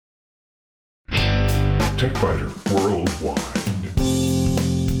TechBiter Worldwide.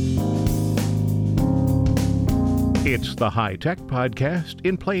 It's the High Tech Podcast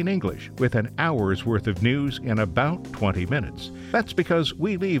in plain English with an hour's worth of news in about 20 minutes. That's because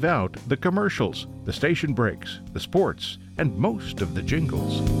we leave out the commercials, the station breaks, the sports, and most of the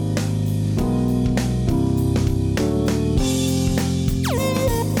jingles.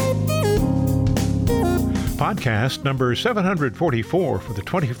 Podcast number 744 for the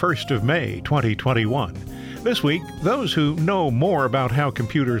 21st of May, 2021. This week, those who know more about how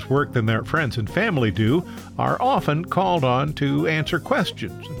computers work than their friends and family do are often called on to answer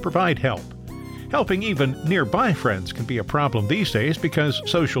questions and provide help. Helping even nearby friends can be a problem these days because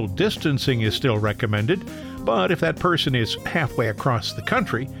social distancing is still recommended, but if that person is halfway across the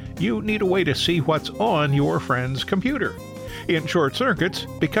country, you need a way to see what's on your friend's computer. In short circuits,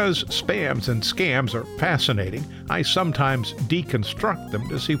 because spams and scams are fascinating, I sometimes deconstruct them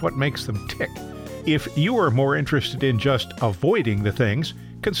to see what makes them tick. If you are more interested in just avoiding the things,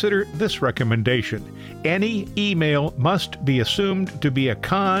 consider this recommendation. Any email must be assumed to be a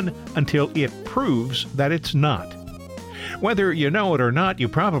con until it proves that it's not. Whether you know it or not, you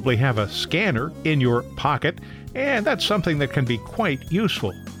probably have a scanner in your pocket, and that's something that can be quite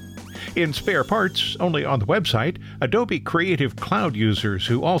useful. In spare parts, only on the website, Adobe Creative Cloud users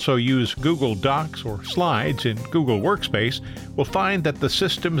who also use Google Docs or Slides in Google Workspace will find that the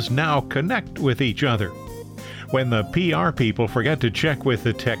systems now connect with each other. When the PR people forget to check with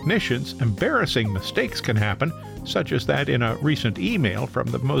the technicians, embarrassing mistakes can happen, such as that in a recent email from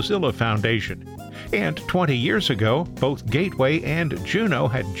the Mozilla Foundation. And 20 years ago, both Gateway and Juno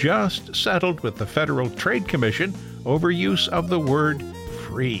had just settled with the Federal Trade Commission over use of the word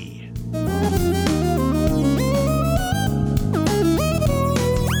free.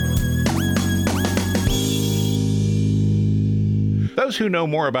 Those who know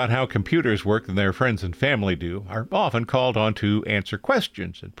more about how computers work than their friends and family do are often called on to answer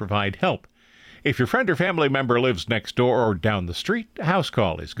questions and provide help. If your friend or family member lives next door or down the street, a house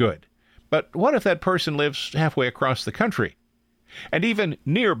call is good. But what if that person lives halfway across the country? And even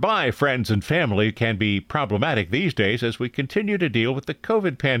nearby friends and family can be problematic these days as we continue to deal with the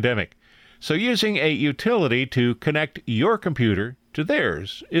COVID pandemic. So using a utility to connect your computer to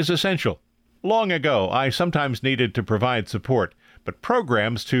theirs is essential. Long ago, I sometimes needed to provide support, but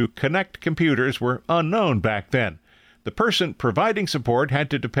programs to connect computers were unknown back then. The person providing support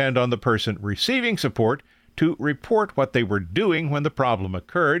had to depend on the person receiving support to report what they were doing when the problem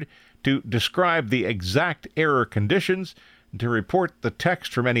occurred, to describe the exact error conditions, to report the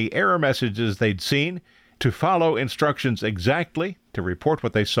text from any error messages they'd seen, to follow instructions exactly, to report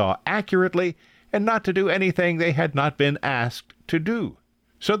what they saw accurately, and not to do anything they had not been asked to do.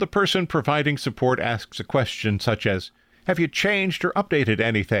 So the person providing support asks a question such as, have you changed or updated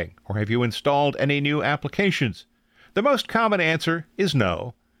anything, or have you installed any new applications? The most common answer is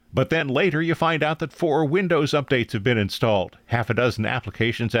no, but then later you find out that 4 Windows updates have been installed, half a dozen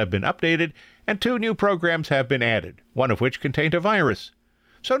applications have been updated, and 2 new programs have been added, one of which contained a virus.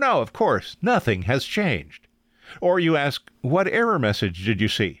 So no, of course, nothing has changed. Or you ask, what error message did you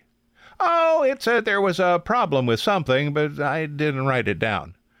see? Oh, it said there was a problem with something, but I didn't write it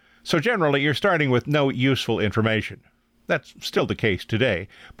down. So generally, you're starting with no useful information. That's still the case today,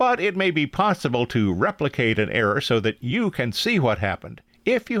 but it may be possible to replicate an error so that you can see what happened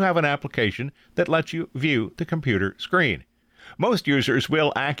if you have an application that lets you view the computer screen. Most users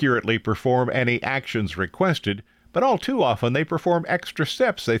will accurately perform any actions requested, but all too often they perform extra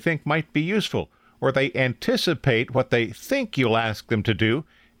steps they think might be useful, or they anticipate what they think you'll ask them to do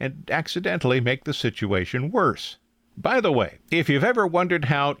and accidentally make the situation worse. By the way, if you've ever wondered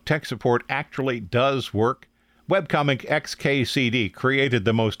how tech support actually does work, webcomic XKCD created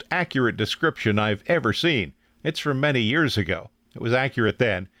the most accurate description I've ever seen. It's from many years ago. It was accurate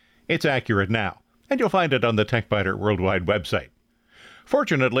then. It's accurate now. And you'll find it on the TechBiter Worldwide website.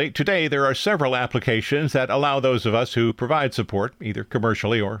 Fortunately, today there are several applications that allow those of us who provide support, either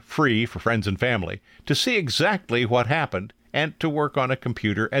commercially or free for friends and family, to see exactly what happened and to work on a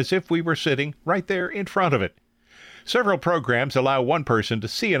computer as if we were sitting right there in front of it. Several programs allow one person to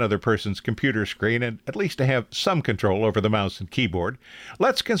see another person's computer screen and at least to have some control over the mouse and keyboard.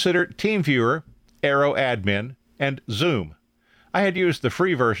 Let's consider TeamViewer, AeroAdmin, and Zoom. I had used the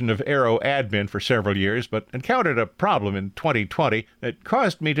free version of AeroAdmin for several years, but encountered a problem in 2020 that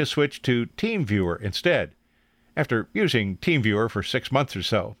caused me to switch to TeamViewer instead. After using TeamViewer for 6 months or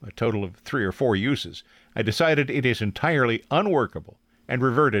so, a total of 3 or 4 uses, I decided it is entirely unworkable and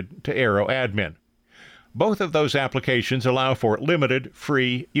reverted to AeroAdmin. Both of those applications allow for limited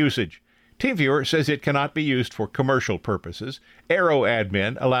free usage. TeamViewer says it cannot be used for commercial purposes.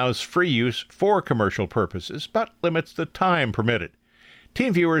 AeroAdmin allows free use for commercial purposes, but limits the time permitted.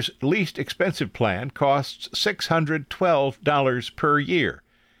 TeamViewer's least expensive plan costs $612 per year.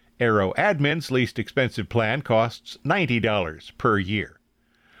 AeroAdmin's least expensive plan costs $90 per year.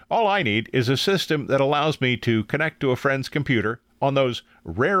 All I need is a system that allows me to connect to a friend's computer on those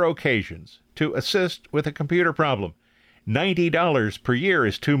rare occasions to assist with a computer problem. $90 per year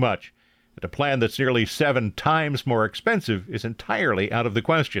is too much, and a plan that's nearly 7 times more expensive is entirely out of the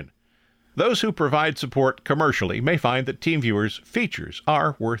question. Those who provide support commercially may find that TeamViewer's features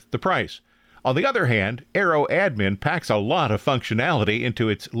are worth the price. On the other hand, AeroAdmin packs a lot of functionality into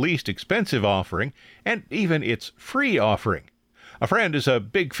its least expensive offering and even its free offering. A friend is a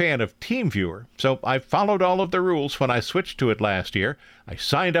big fan of TeamViewer, so I followed all of the rules when I switched to it last year. I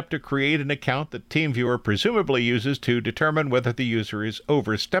signed up to create an account that TeamViewer presumably uses to determine whether the user is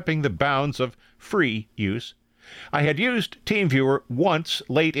overstepping the bounds of free use. I had used TeamViewer once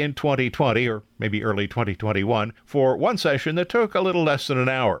late in 2020, or maybe early 2021, for one session that took a little less than an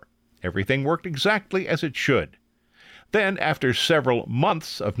hour. Everything worked exactly as it should. Then, after several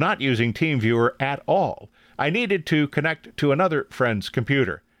months of not using TeamViewer at all, I needed to connect to another friend's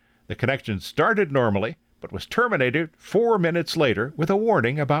computer. The connection started normally, but was terminated 4 minutes later with a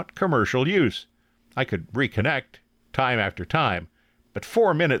warning about commercial use. I could reconnect time after time, but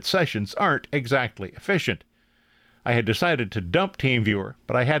 4-minute sessions aren't exactly efficient. I had decided to dump TeamViewer,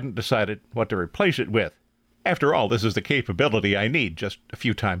 but I hadn't decided what to replace it with. After all, this is the capability I need just a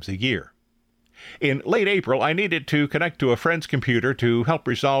few times a year. In late April, I needed to connect to a friend's computer to help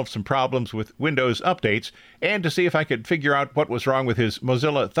resolve some problems with Windows updates and to see if I could figure out what was wrong with his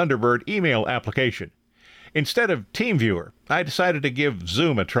Mozilla Thunderbird email application. Instead of TeamViewer, I decided to give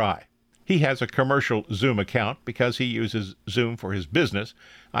Zoom a try. He has a commercial Zoom account because he uses Zoom for his business.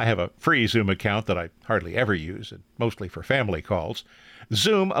 I have a free Zoom account that I hardly ever use, and mostly for family calls.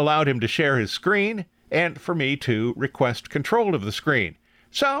 Zoom allowed him to share his screen and for me to request control of the screen.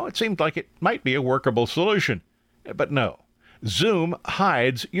 So it seemed like it might be a workable solution. But no. Zoom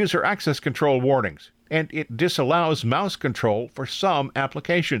hides user access control warnings, and it disallows mouse control for some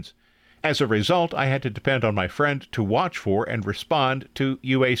applications. As a result, I had to depend on my friend to watch for and respond to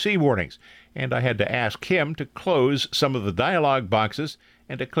UAC warnings, and I had to ask him to close some of the dialog boxes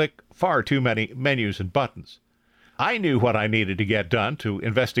and to click far too many menus and buttons. I knew what I needed to get done to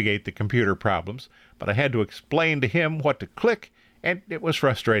investigate the computer problems, but I had to explain to him what to click, and it was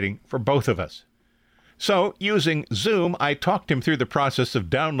frustrating for both of us. So, using Zoom, I talked him through the process of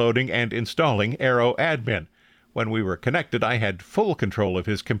downloading and installing AeroAdmin. When we were connected, I had full control of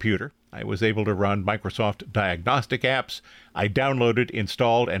his computer. I was able to run Microsoft diagnostic apps. I downloaded,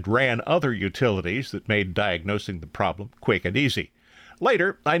 installed, and ran other utilities that made diagnosing the problem quick and easy.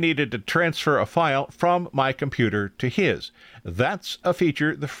 Later, I needed to transfer a file from my computer to his. That's a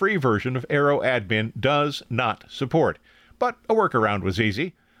feature the free version of AeroAdmin does not support. But a workaround was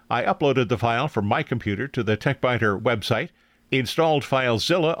easy. I uploaded the file from my computer to the TechBiter website, installed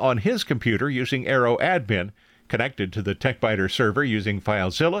FileZilla on his computer using AeroAdmin, connected to the TechBiter server using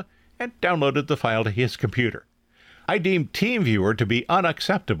FileZilla, and downloaded the file to his computer. I deemed TeamViewer to be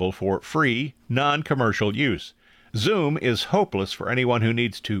unacceptable for free, non-commercial use. Zoom is hopeless for anyone who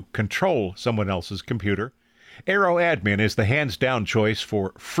needs to control someone else's computer. AeroAdmin is the hands-down choice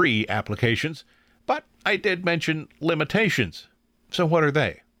for free applications, but I did mention limitations. So what are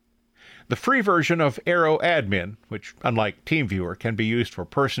they? The free version of AeroAdmin, which, unlike TeamViewer, can be used for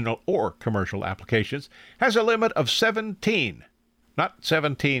personal or commercial applications, has a limit of 17, not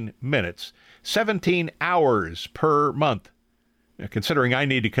 17 minutes, 17 hours per month. Now, considering I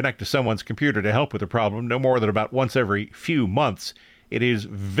need to connect to someone's computer to help with a problem no more than about once every few months, it is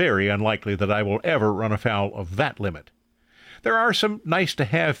very unlikely that I will ever run afoul of that limit. There are some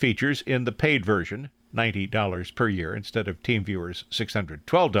nice-to-have features in the paid version, $90 per year instead of TeamViewer's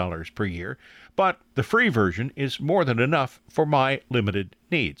 $612 per year, but the free version is more than enough for my limited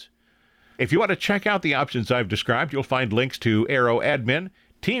needs. If you want to check out the options I've described, you'll find links to AeroAdmin,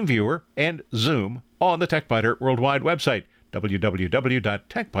 TeamViewer, and Zoom on the TechBiter Worldwide website,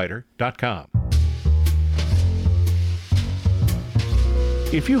 www.techbiter.com.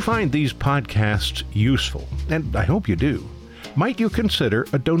 If you find these podcasts useful, and I hope you do, might you consider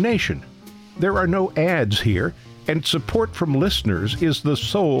a donation? There are no ads here, and support from listeners is the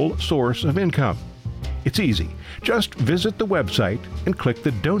sole source of income. It's easy. Just visit the website and click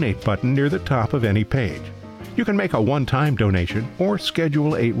the donate button near the top of any page. You can make a one-time donation or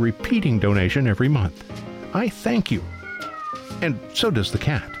schedule a repeating donation every month. I thank you. And so does the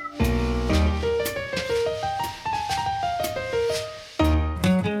cat.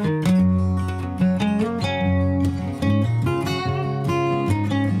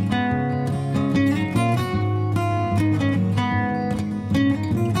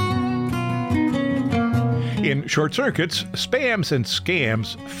 In short circuits, spams and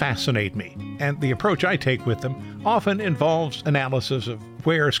scams fascinate me, and the approach I take with them often involves analysis of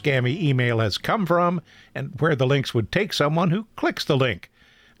where scammy email has come from and where the links would take someone who clicks the link.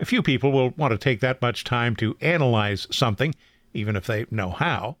 A few people will want to take that much time to analyze something, even if they know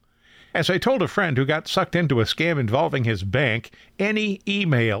how. As I told a friend who got sucked into a scam involving his bank, any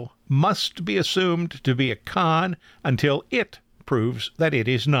email must be assumed to be a con until it proves that it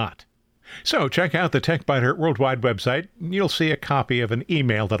is not. So check out the TechBiter Worldwide website. You'll see a copy of an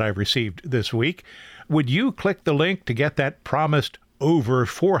email that I received this week. Would you click the link to get that promised over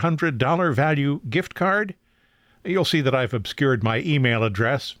 $400 value gift card? You'll see that I've obscured my email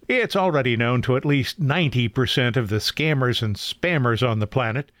address. It's already known to at least 90% of the scammers and spammers on the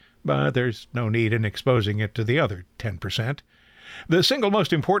planet, but there's no need in exposing it to the other 10%. The single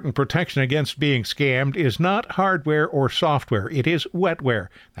most important protection against being scammed is not hardware or software. It is wetware.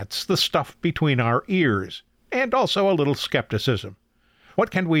 That's the stuff between our ears. And also a little skepticism.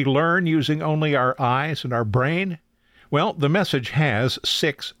 What can we learn using only our eyes and our brain? Well, the message has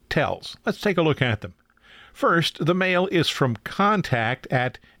 6 tells. Let's take a look at them. First, the mail is from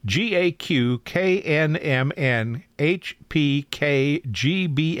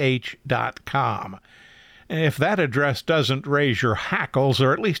contact@GAQKNMNHPKGBH.com. If that address doesn't raise your hackles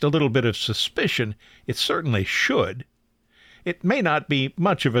or at least a little bit of suspicion, it certainly should. It may not be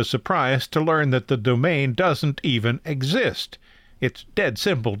much of a surprise to learn that the domain doesn't even exist. It's dead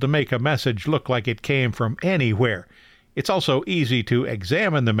simple to make a message look like it came from anywhere. It's also easy to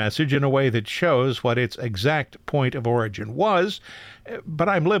examine the message in a way that shows what its exact point of origin was, but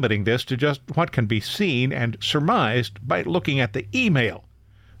I'm limiting this to just what can be seen and surmised by looking at the email.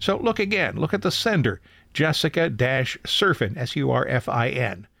 So look again. Look at the sender, Jessica-Surfin,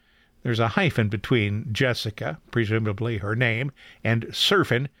 S-U-R-F-I-N. There's a hyphen between Jessica, presumably her name, and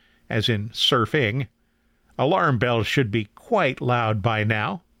Surfin, as in surfing. Alarm bells should be quite loud by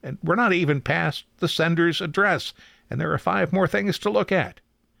now, and we're not even past the sender's address, and there are 5 more things to look at.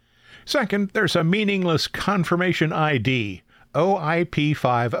 Second, there's a meaningless confirmation ID,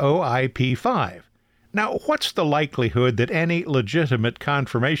 OIP5, OIP5. Now, what's the likelihood that any legitimate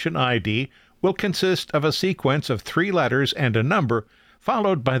confirmation ID will consist of a sequence of 3 letters and a number,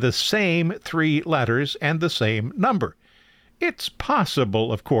 followed by the same 3 letters and the same number? It's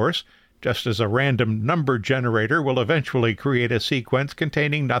possible, of course, just as a random number generator will eventually create a sequence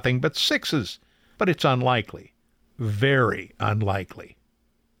containing nothing but 6s, but it's unlikely. Very unlikely.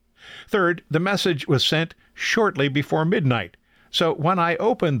 Third, the message was sent shortly before midnight. So when I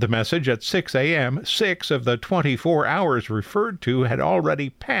opened the message at 6 a.m., 6 of the 24 hours referred to had already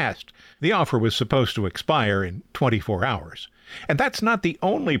passed. The offer was supposed to expire in 24 hours. And that's not the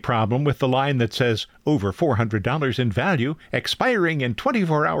only problem with the line that says over $400 in value, expiring in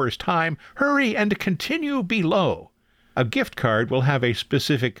 24 hours' time, hurry and continue below. A gift card will have a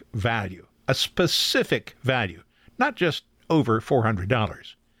specific value, not just over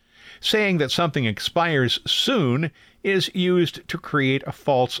 $400. Saying that something expires soon is used to create a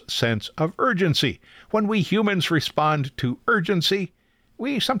false sense of urgency. When we humans respond to urgency,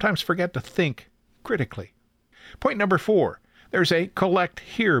 we sometimes forget to think critically. Point number 4, there's a Collect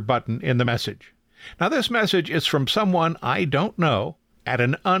Here button in the message. Now, this message is from someone I don't know at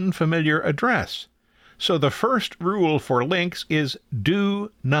an unfamiliar address. So the first rule for links is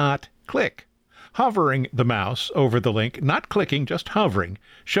do not click. Hovering the mouse over the link, not clicking, just hovering,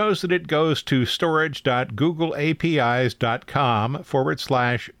 shows that it goes to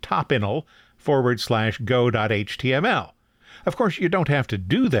storage.googleapis.com/topinl/go.html. Of course, you don't have to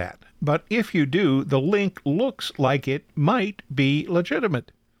do that, but if you do, the link looks like it might be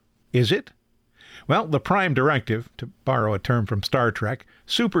legitimate. Is it? Well, the prime directive, to borrow a term from Star Trek,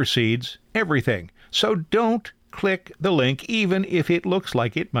 supersedes everything. So don't click the link even if it looks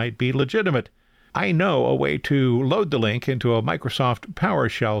like it might be legitimate. I know a way to load the link into a Microsoft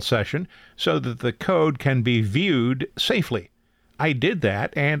PowerShell session so that the code can be viewed safely. I did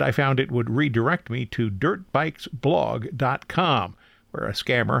that, and I found it would redirect me to dirtbikesblog.com, where a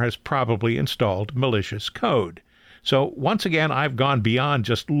scammer has probably installed malicious code. So once again, I've gone beyond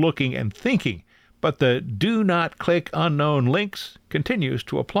just looking and thinking, but the do not click unknown links continues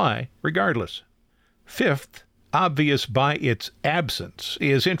to apply regardless. Fifth, obvious by its absence,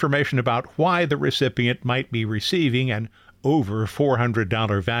 is information about why the recipient might be receiving an over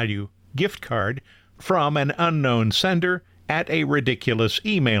 $400 value gift card from an unknown sender at a ridiculous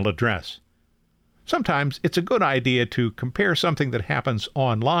email address. Sometimes it's a good idea to compare something that happens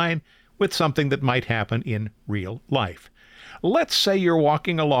online with something that might happen in real life. Let's say you're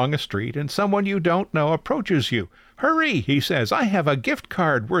walking along a street and someone you don't know approaches you. "Hurry," he says, "I have a gift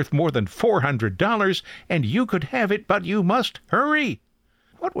card worth more than $400 and you could have it, but you must hurry."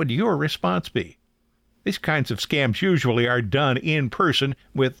 What would your response be? These kinds of scams usually are done in person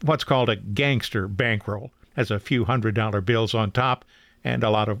with what's called a gangster bankroll. Has a few $100 bills on top and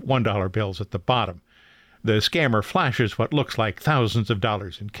a lot of $1 bills at the bottom. The scammer flashes what looks like thousands of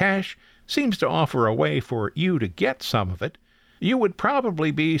dollars in cash, seems to offer a way for you to get some of it. You would probably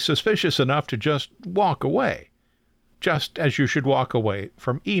be suspicious enough to just walk away, just as you should walk away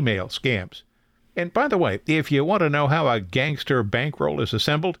from email scams. And by the way, if you want to know how a gangster bankroll is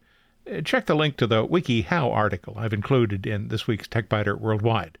assembled, check the link to the WikiHow article I've included in this week's TechBiter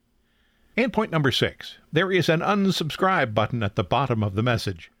Worldwide. And point number 6, there is an unsubscribe button at the bottom of the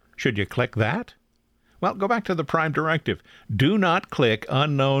message. Should you click that? Well, go back to the Prime Directive. Do not click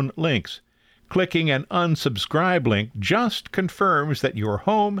unknown links. Clicking an unsubscribe link just confirms that you're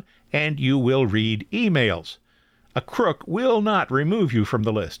home and you will read emails. A crook will not remove you from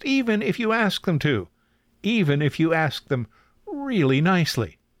the list, even if you ask them to, even if you ask them really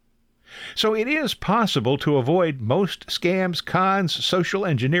nicely. So it is possible to avoid most scams, cons, social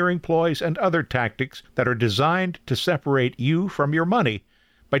engineering ploys, and other tactics that are designed to separate you from your money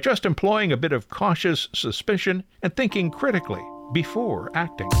by just employing a bit of cautious suspicion and thinking critically before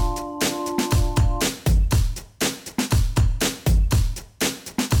acting.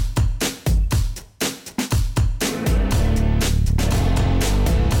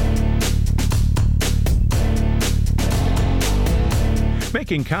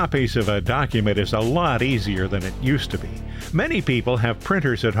 Making copies of a document is a lot easier than it used to be. Many people have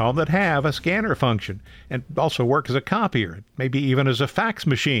printers at home that have a scanner function and also work as a copier, maybe even as a fax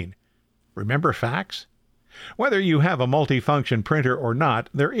machine. Remember fax? Whether you have a multifunction printer or not,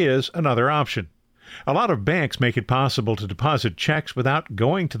 there is another option. A lot of banks make it possible to deposit checks without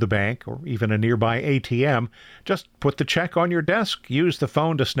going to the bank or even a nearby ATM. Just put the check on your desk, use the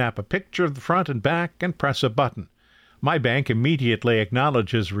phone to snap a picture of the front and back, and press a button. My bank immediately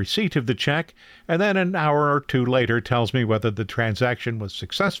acknowledges receipt of the check, and then an hour or two later tells me whether the transaction was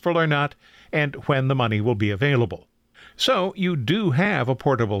successful or not, and when the money will be available. So you do have a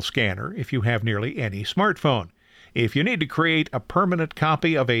portable scanner if you have nearly any smartphone. If you need to create a permanent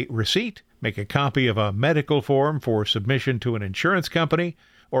copy of a receipt, make a copy of a medical form for submission to an insurance company,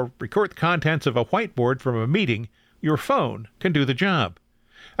 or record the contents of a whiteboard from a meeting, your phone can do the job.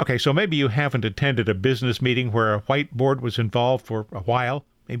 Okay, so maybe you haven't attended a business meeting where a whiteboard was involved for a while,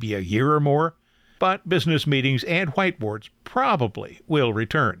 maybe a year or more, but business meetings and whiteboards probably will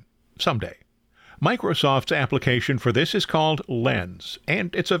return someday. Microsoft's application for this is called Lens,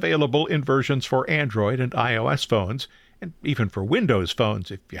 and it's available in versions for Android and iOS phones, and even for Windows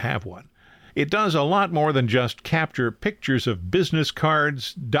phones if you have one. It does a lot more than just capture pictures of business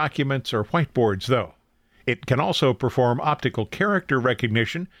cards, documents, or whiteboards, though. It can also perform optical character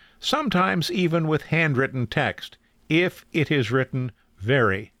recognition, sometimes even with handwritten text, if it is written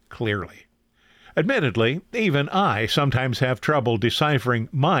very clearly. Admittedly, even I sometimes have trouble deciphering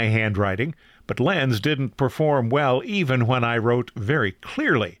my handwriting, but Lens didn't perform well even when I wrote very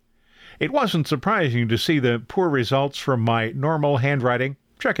clearly. It wasn't surprising to see the poor results from my normal handwriting.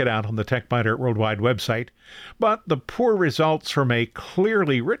 Check it out on the TechBiter Worldwide website. But the poor results from a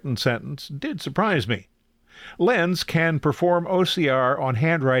clearly written sentence did surprise me. Lens can perform OCR on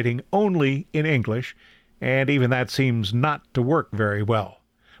handwriting only in English, and even that seems not to work very well.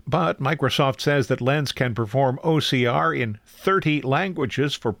 But Microsoft says that Lens can perform OCR in 30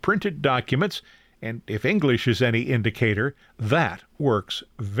 languages for printed documents, and if English is any indicator, that works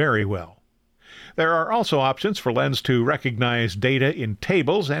very well. There are also options for Lens to recognize data in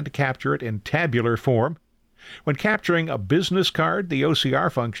tables and to capture it in tabular form. When capturing a business card, the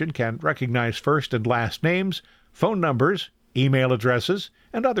OCR function can recognize first and last names, phone numbers, email addresses,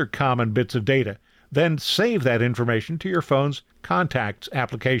 and other common bits of data, then save that information to your phone's Contacts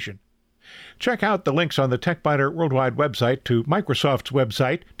application. Check out the links on the TechBiter Worldwide website to Microsoft's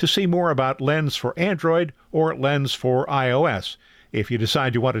website to see more about Lens for Android or Lens for iOS. If you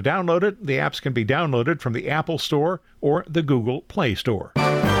decide you want to download it, the apps can be downloaded from the Apple Store or the Google Play Store.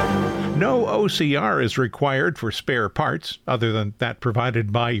 No OCR is required for spare parts, other than that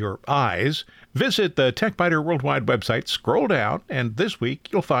provided by your eyes. Visit the TechBiter Worldwide website, scroll down, and this week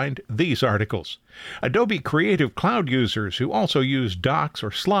you'll find these articles. Adobe Creative Cloud users who also use Docs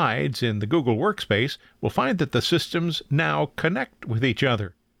or Slides in the Google Workspace will find that the systems now connect with each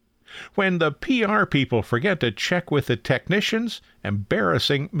other. When the PR people forget to check with the technicians,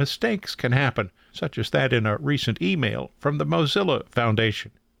 embarrassing mistakes can happen, such as that in a recent email from the Mozilla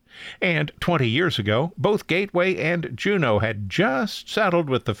Foundation. And 20 years ago, both Gateway and Juno had just settled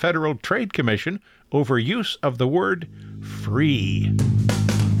with the Federal Trade Commission over use of the word free.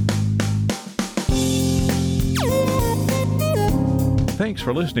 Thanks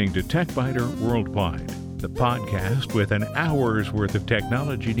for listening to TechBiter Worldwide, the podcast with an hour's worth of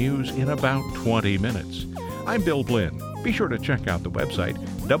technology news in about 20 minutes. I'm Bill Blinn. Be sure to check out the website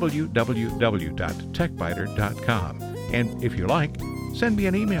www.techbiter.com. And if you like, send me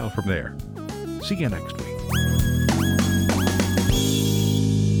an email from there. See you next week.